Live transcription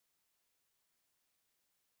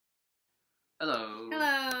Hello.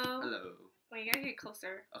 Hello. Hello. Well, you gotta get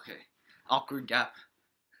closer. Okay. Awkward gap.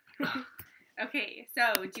 Okay,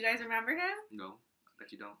 so do you guys remember him? No, I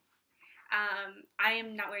bet you don't. I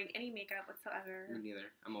am not wearing any makeup whatsoever. Me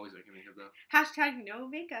neither. I'm always wearing makeup though. Hashtag no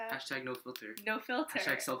makeup. Hashtag no filter. No filter.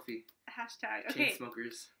 Hashtag selfie. Hashtag. Okay.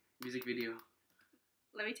 Chainsmokers. Music video.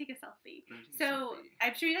 Let me take a selfie. Take a selfie.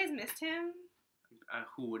 I'm sure you guys missed him.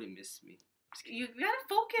 Who wouldn't miss me? You gotta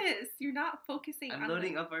focus. You're not focusing. I'm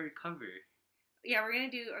loading up our cover. Yeah, we're gonna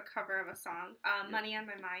do a cover of a song. Yep. Money on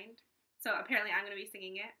My Mind. So apparently I'm gonna be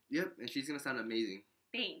singing it. Yep, and she's gonna sound amazing.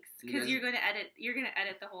 Thanks, because you're gonna edit. You're gonna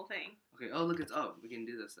edit the whole thing. Okay. Oh, look, it's up. We can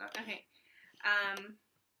do this after. Okay.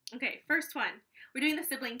 Okay. First one. We're doing the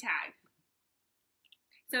sibling tag.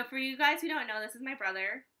 So for you guys who don't know, this is my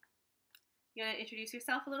brother. You wanna introduce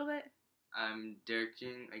yourself a little bit? I'm Derek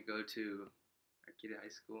Jing. I go to Arcade High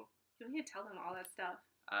School. You don't need to tell them all that stuff.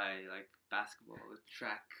 I like basketball,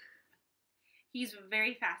 track. He's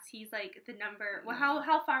very fast. He's like the number. Well,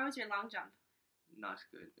 how far was your long jump? Not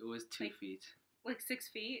good. It was 2 feet. Like 6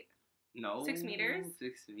 feet? No. 6 meters?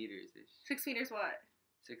 6 meters ish. 6 meters what?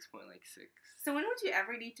 6.6. So when would you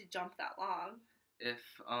ever need to jump that long? If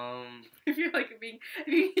you're like if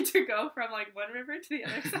you need to go from like one river to the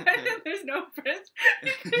other side and there's no bridge,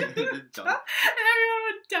 you can jump and everyone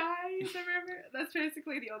would die in the river. That's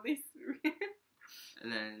basically the only.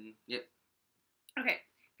 And then yep. Okay,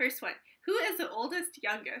 first one. Who is the oldest,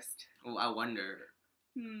 youngest? Oh, I wonder.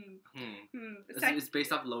 It's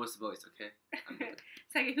based off lowest voice, okay?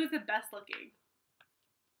 Second, who's the best looking?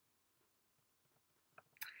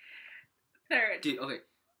 Third. Dude, okay.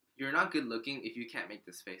 You're not good looking if you can't make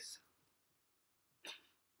this face.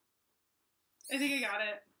 I think I got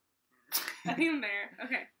it. I think I'm there.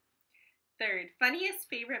 Okay. Third, funniest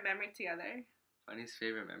favorite memory together. Funniest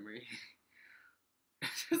favorite memory?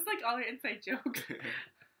 Just like all our inside jokes.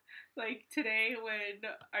 Like today when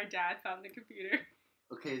our dad found the computer.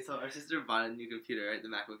 Okay, so our sister bought a new computer, right? The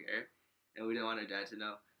MacBook Air. And we didn't want our dad to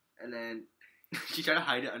know. And then she tried to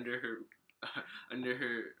hide it under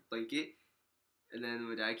her blanket. And then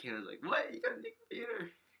my dad came and was like, "What? You got a new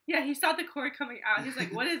computer?" Yeah, he saw the cord coming out. He's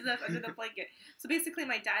like, "What is this under the blanket?" So basically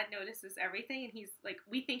my dad notices everything and he's like,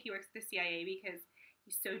 we think he works at the CIA because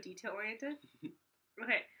he's so detail oriented.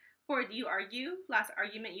 Okay. 4, do you argue? Last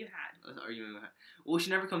argument you had. Last argument we had. Well, she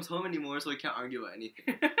never comes home anymore, so we can't argue about anything.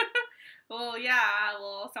 Well, yeah.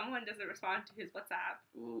 Well, someone doesn't respond to his WhatsApp.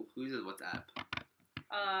 Well, who's his WhatsApp?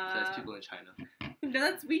 So that's people in China. No,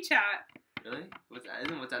 that's WeChat. Really?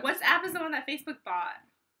 Isn't WhatsApp? WhatsApp is the one that Facebook bought.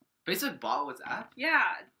 Facebook bought WhatsApp?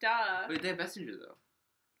 Yeah, duh. Wait, they have Messenger though.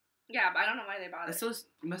 Yeah, but I don't know why they bought it.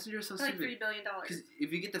 Messenger is so it's like stupid. $3 billion. Because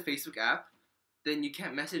if you get the Facebook app, then you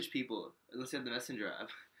can't message people unless you have the Messenger app.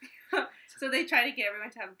 So they try to get everyone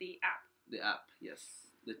to have the app. The app, yes.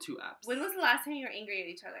 The 2 apps. When was the last time you were angry at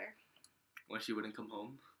each other? When she wouldn't come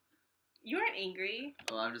home. You weren't angry.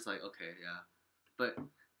 Oh, I'm just like, okay, yeah. But...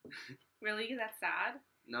 Really? Because that's sad?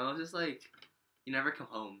 No, it's just like, you never come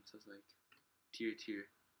home. So it's like, tear.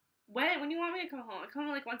 When do you want me to come home? I come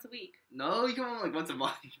home like once a week. No, you come home like once a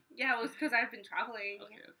month. Yeah, it was because I've been traveling.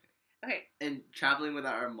 Okay. And traveling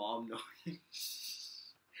without our mom knowing.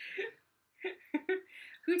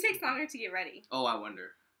 Who takes longer to get ready? Oh, I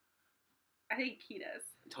wonder. I think he does.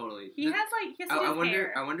 Totally. He has to do his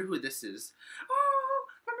hair. I wonder who this is. Oh,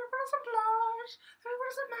 let me put on some blush. Let me put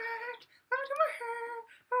on some MAC. Let me do my hair.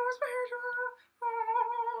 Oh, where's my hair?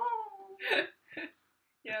 Oh.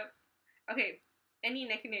 Yep. Okay. Any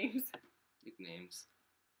nicknames? Nicknames.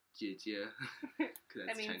 Jie. Because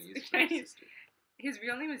that's Chinese. Chinese. His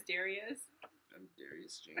real name is Darius. I'm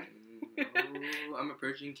Darius Jing. Oh, I'm a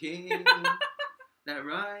Persian king. That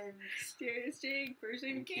rhymes. Darius Jing,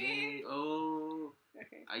 Persian king. Oh.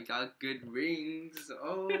 Okay. I got good rings.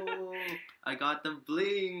 Oh. I got the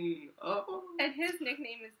bling. Oh. And his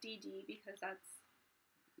nickname is DD because that's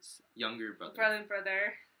his younger brother.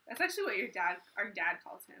 Brother. That's actually what our dad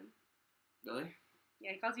calls him. Really?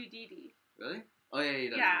 Yeah, he calls you DD. Really? Oh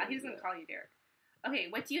yeah. Yeah, he doesn't call you Derek. Okay,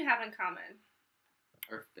 what do you have in common?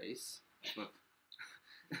 Our face. Look.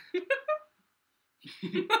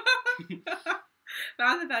 But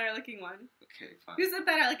I'm the better looking one. Okay, fine. Who's the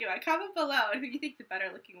better looking one? Comment below who you think the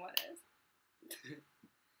better looking one is.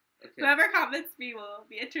 Okay. Whoever comments me will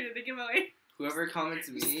be entered in the giveaway. Whoever comments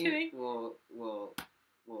me will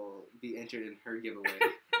be entered in her giveaway.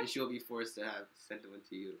 And she'll be forced to have sent one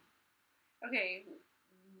to you. Okay.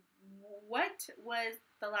 What was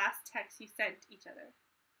the last text you sent each other?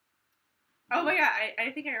 Oh my god,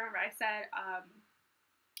 I think I remember. I said,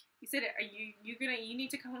 you said, you need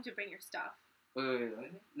to come home to bring your stuff. Wait.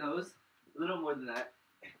 No, it was a little more than that.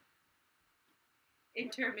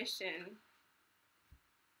 Intermission.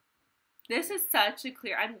 This is such a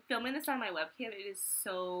clear. I'm filming this on my webcam. It is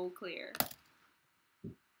so clear.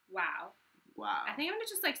 Wow. Wow. I think I'm gonna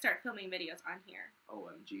just like start filming videos on here.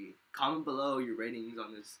 OMG. Comment below your ratings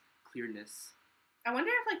on this clearness. I wonder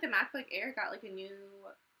if like the MacBook Air got like a new.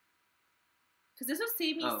 Because this will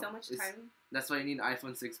save me so much time. That's why you need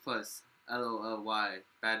iPhone 6 Plus. LOLY.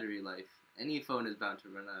 Battery life. Any phone is bound to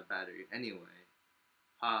run out of battery anyway.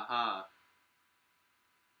 Ha ha.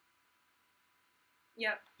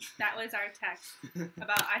 Yep, that was our text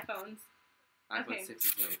about iPhones. iPhone 6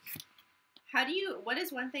 is like... How do you, what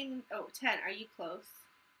is one thing, 10, are you close?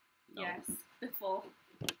 No. Yes, the full.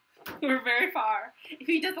 We're very far. If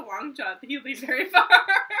he does a long jump, he'll be very far.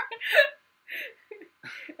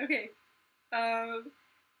 Okay,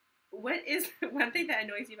 what is one thing that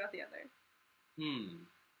annoys you about the other?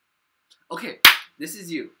 Okay, this is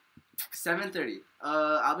you. 7:30.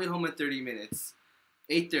 I'll be home in 30 minutes.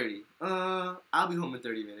 8:30. I'll be home in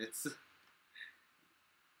 30 minutes.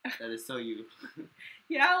 That is so you.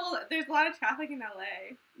 Yeah, well, there's a lot of traffic in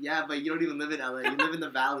LA. Yeah, but you don't even live in LA. You live in the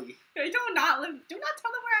valley. I do not tell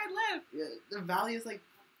them where I live. Yeah, the valley is like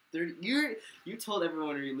 30. You told everyone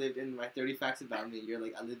where you lived in my 30 facts about me. You're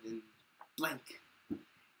like, I live in blank.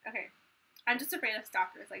 Okay. I'm just afraid of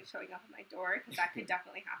stalkers like showing up at my door because that could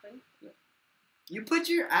definitely happen. Yeah. You put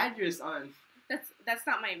your address on. That's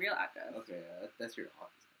not my real address. Okay, that's your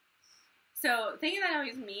office. So, the thing that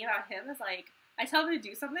annoys me about him is, like, I tell him to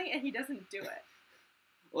do something, and he doesn't do it.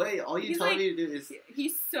 Wait, all you tell like, me to do is...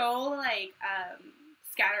 He's so, like,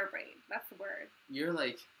 scatterbrained. That's the word. You're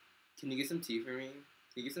like, can you get some tea for me?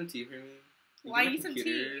 Can you get some tea for me? Why need some tea?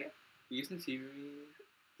 Can you get some tea for me?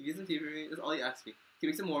 Can you get some tea for me? That's all you ask me. Can you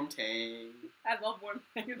make some warm tang? I love warm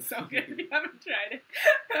tang. It's so good if you haven't tried it.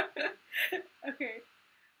 Okay.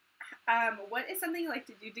 What is something you like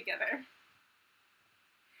to do together?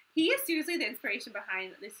 He is seriously the inspiration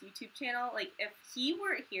behind this YouTube channel. Like, if he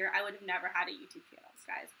weren't here, I would have never had a YouTube channel,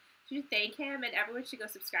 guys. So you thank him, and everyone should go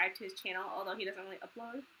subscribe to his channel, although he doesn't really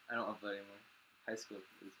upload. I don't upload anymore. High school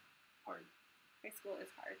is hard. High school is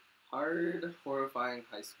hard. Hard, horrifying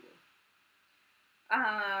high school.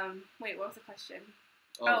 Wait, what was the question?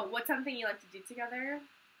 Oh, what's something you like to do together?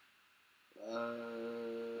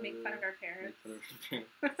 Make fun of our parents.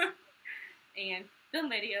 And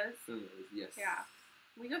film videos. Yes. Yeah.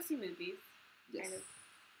 We go see movies. Yes. Kind of.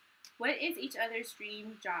 What is each other's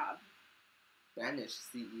dream job? Banish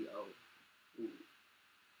CEO. Ooh.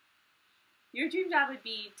 Your dream job would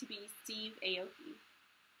be to be Steve Aoki.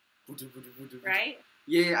 Right?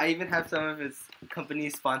 Yeah, I even have some of his company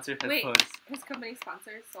sponsored headphones. Wait, his company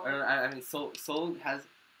sponsors Soul? I mean, Soul has...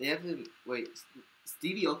 They have...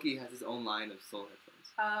 Stevie Aoki has his own line of Soul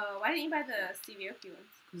headphones. Why didn't you buy the Stevie Aoki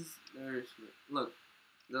ones? Because they're... Look,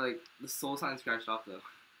 they're like... The Soul sign scratched off, though.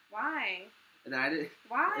 Why? And then I did...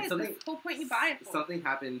 Why? That's the whole point you buy it for. Something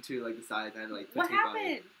happened to, like, the sides, and I had to, like, put what tape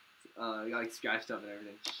happened? on it. It got, like, scratched up and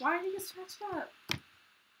everything. Why did you get scratched up?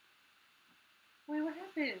 Wait, what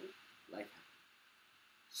happened? Like...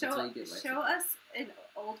 Show us an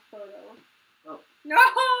old photo. Oh. No!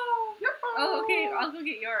 Oh, okay. I'll go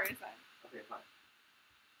get yours then. Okay, fine.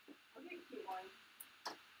 I'll get a cute one.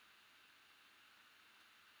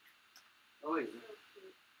 Oh, wait. So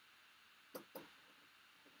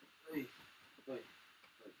cute. Wait.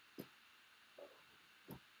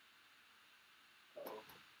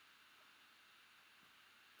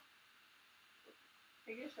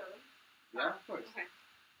 Are you gonna show them? Yeah, of course. Okay.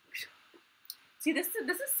 See, this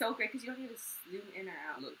is so great because you don't need to zoom in or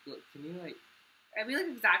out. Look, can you, like... We look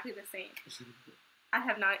exactly the same. I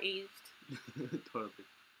have not aged. Totally.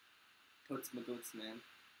 Totes my goats, man.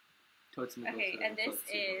 Totes my goats. Okay, and this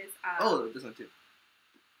is... this one too.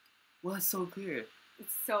 Well, it's so clear.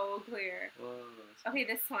 It's so clear. Whoa. Okay,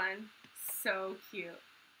 this one. So cute.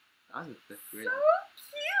 I was in 5th grade. So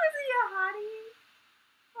cute! Is he a hottie?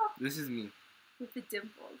 Oh. This is me. With the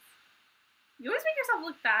dimples. You always make yourself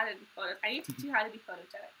look bad in photos. I need to teach you how to be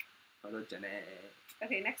photogenic. Photogenic.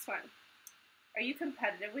 Okay, next one. Are you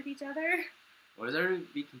competitive with each other? What does there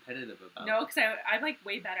be competitive about? No, because I'm like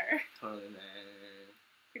way better. Totally, man.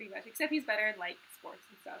 Pretty much. Except he's better in like sports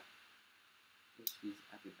and stuff. He's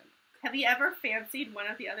academic. Have you ever fancied one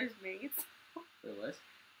of the other's mates? Wait, what? Have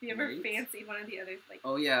you ever Mates? fancied one of the others? Like,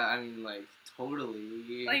 oh, yeah, I mean, like,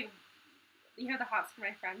 totally. like, you have the hots for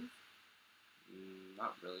my friends?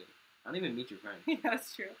 Not really. I don't even meet your friends. Yeah,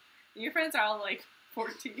 that's true. And your friends are all like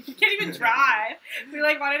 14. You can't even drive. We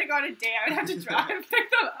like wanted to go on a date. I would have to drive and pick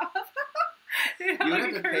them up. You would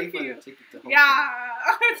have to pay for the ticket to homecoming. Yeah.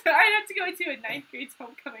 I'd have to go to a 9th grade's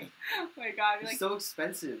homecoming. Oh my god. It's like, so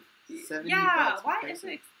expensive. $70. Yeah, why is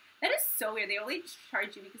it? That is so weird. They only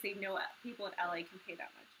charge you because they know people in LA can pay that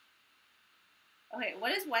much. Okay,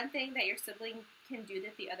 what is one thing that your sibling can do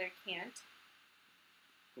that the other can't?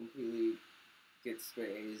 Completely get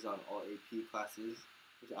straight A's on all AP classes,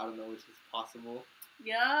 which I don't know which is possible.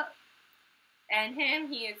 Yup. And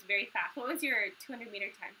he is very fast. What was your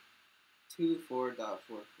 200-meter time? 24.44.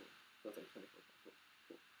 That's like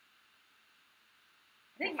 24.4.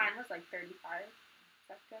 I think mine was like 35. Is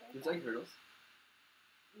that good? It's like hurdles.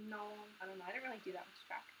 No, I don't know. I didn't really do that much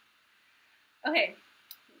track. Okay.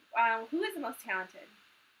 Who is the most talented?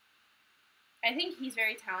 I think he's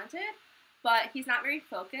very talented, but he's not very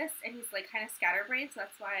focused, and he's like kind of scatterbrained, so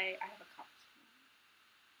that's why I have a competition.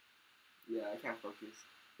 Yeah, I can't focus.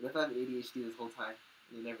 But if I have ADHD this whole time,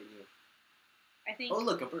 you never knew. I think. Oh,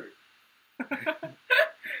 look, a bird.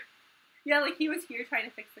 Yeah, like he was here trying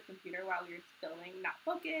to fix the computer while we were filming, not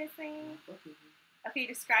focusing. Okay,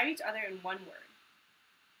 describe each other in one word.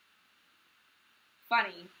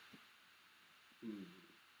 Funny.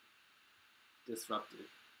 Disruptive.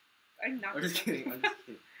 I'm not. I'm just kidding.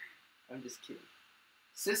 I'm just kidding.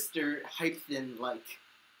 Sister hyphen like.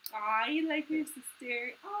 Aw, you like your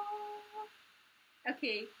sister. Aw.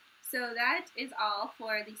 Okay, so that is all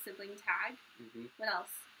for the sibling tag. What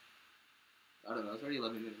else? I don't know. It's already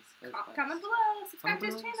 11 minutes. Comment below. Subscribe to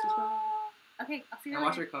his channel. Okay, I'll see you later. And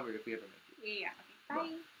watch our cover if we ever make it. Yeah. Okay.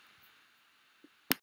 Bye.